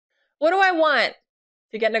What do I want?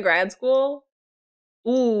 To get into grad school?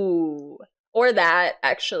 Ooh. Or that,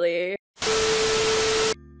 actually.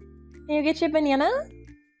 Can you get your banana?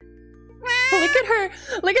 Look at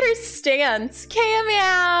her stance. Kaya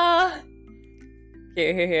meow.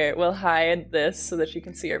 Here. We'll hide this so that you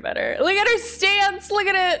can see her better. Look at her stance, look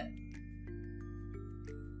at it.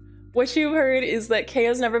 What you've heard is that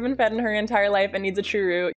Kaya's never been fed in her entire life and needs a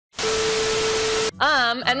churu.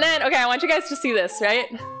 And then, okay, I want you guys to see this, right?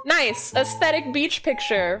 Nice, aesthetic beach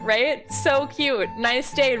picture, right? So cute,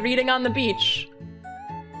 nice day reading on the beach.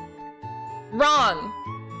 Wrong.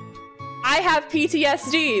 I have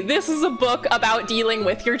PTSD. This is a book about dealing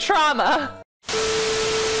with your trauma.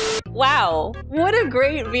 Wow, what a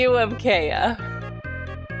great view of Kaya.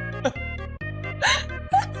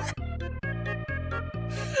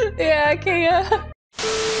 Yeah, Kaya.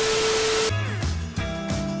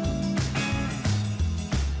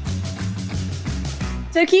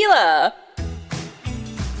 Tequila!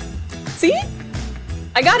 See?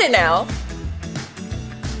 I got it now.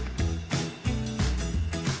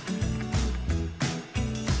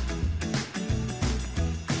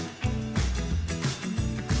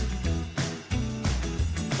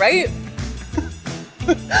 Right?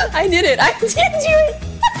 I did it! I did do it!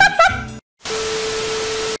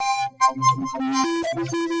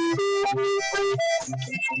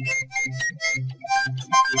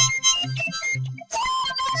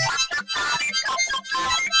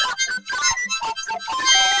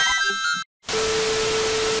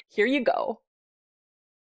 Here you go.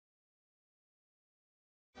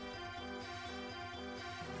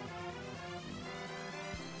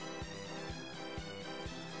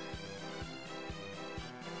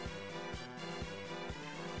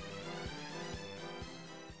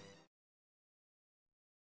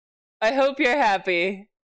 I hope you're happy.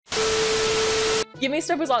 Give Me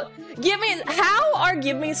Stuff was all. How are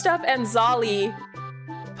Give Me Stuff and Zolly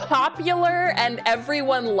popular and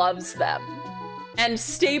everyone loves them? And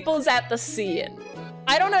staples at the scene.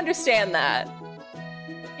 I don't understand that.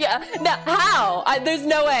 Yeah, no, how? There's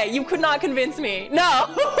no way. You could not convince me.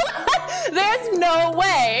 No. There's no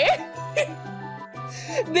way.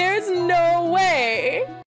 There's no way.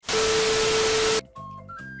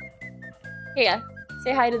 Here,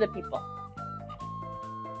 say hi to the people.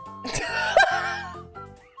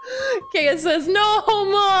 Kaya says, no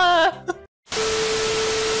more.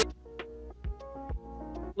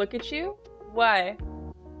 Look at you. Why?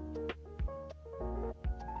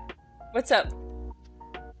 What's up?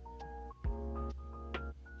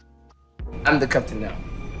 I'm the captain now.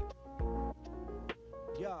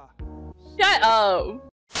 Yeah. Shut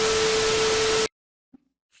up.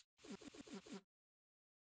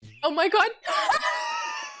 Oh my god.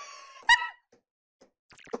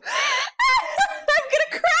 I'm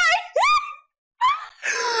gonna cry.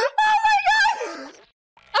 Oh my god.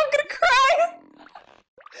 I'm gonna cry.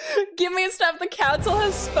 Give Me Stuff, the council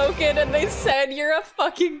has spoken and they said you're a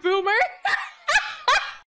fucking boomer.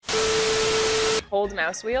 Hold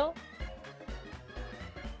mouse wheel.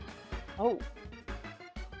 Oh.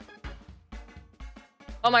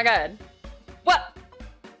 Oh my god. What?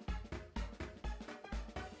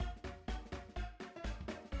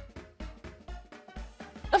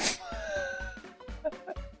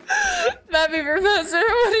 Happy Professor,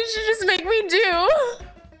 what did you just make me do?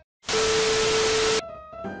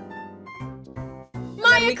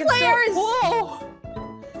 Maya Claire's! Whoa!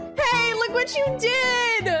 Hey, look what you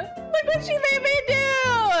did! Look what you made me do!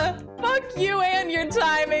 Fuck you and your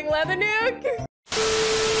timing, Leathernuke!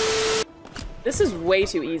 This is way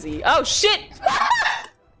too easy. Oh, shit!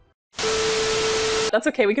 That's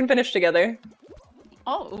okay, we can finish together.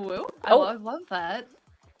 Oh, woo. I love that.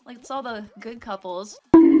 Like, it's all the good couples.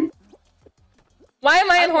 Why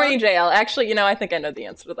am I in horny jail? Actually, you know, I think I know the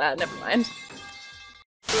answer to that. Never mind.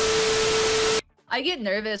 I get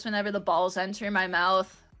nervous whenever the balls enter my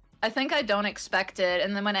mouth. I think I don't expect it,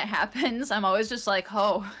 and then when it happens, I'm always just like,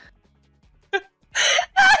 oh.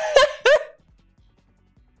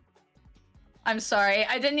 I'm sorry,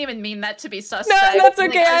 I didn't even mean that to be suspect. No, that's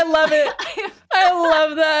okay, I love it. I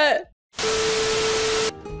love that.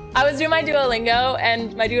 I was doing my Duolingo,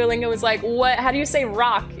 and my Duolingo was like, what, how do you say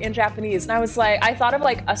rock in Japanese? And I was like, I thought of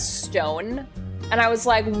like a stone. And I was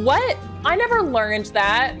like, what? I never learned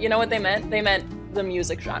that. You know what they meant? They meant the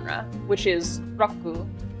music genre, which is roku.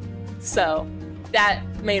 So that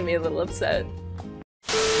made me a little upset.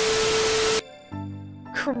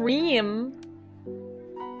 Cream.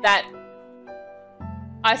 That,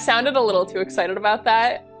 I sounded a little too excited about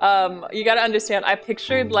that. You gotta understand, I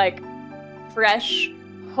pictured like fresh,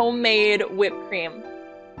 homemade whipped cream,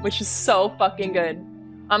 which is so fucking good.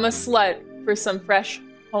 I'm a slut for some fresh,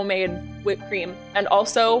 homemade whipped cream and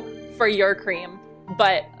also for your cream,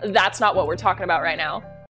 but that's not what we're talking about right now.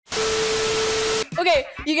 Okay,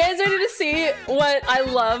 you guys ready to see what I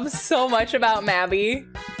love so much about Mabby?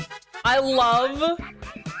 I love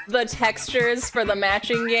the textures for the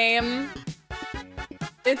matching game.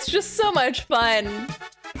 It's just so much fun.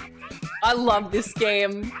 I love this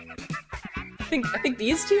game. I think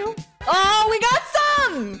these two? Oh, we got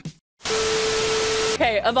some!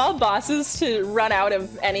 Okay, of all bosses to run out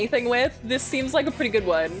of anything with, this seems like a pretty good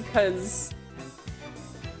one, because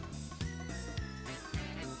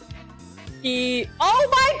oh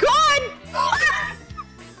my god!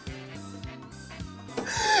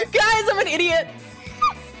 Guys, I'm an idiot.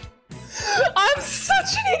 I'm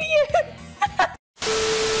such an idiot.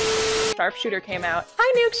 Sharpshooter came out.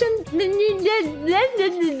 Hi, Nukes and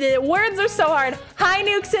words are so hard. Hi,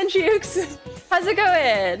 Nukes and Jukes. How's it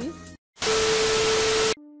going?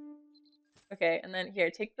 Okay, and then here,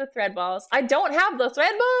 take the thread balls. I don't have the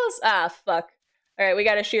thread balls. Ah, fuck. All right, we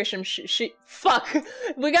gotta shear some fuck.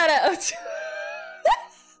 We gotta.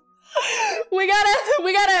 we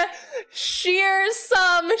gotta shear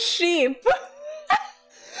some sheep.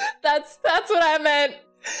 That's what I meant.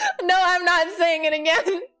 No, I'm not saying it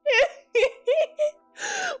again.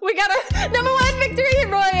 We got a #1 victory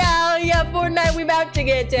royale. Yeah, Fortnite, we about to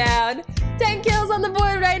get down. 10 kills on the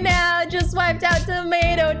board right now. Just wiped out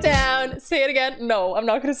Tomato Town. Say it again. No, I'm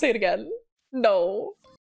not gonna say it again. No.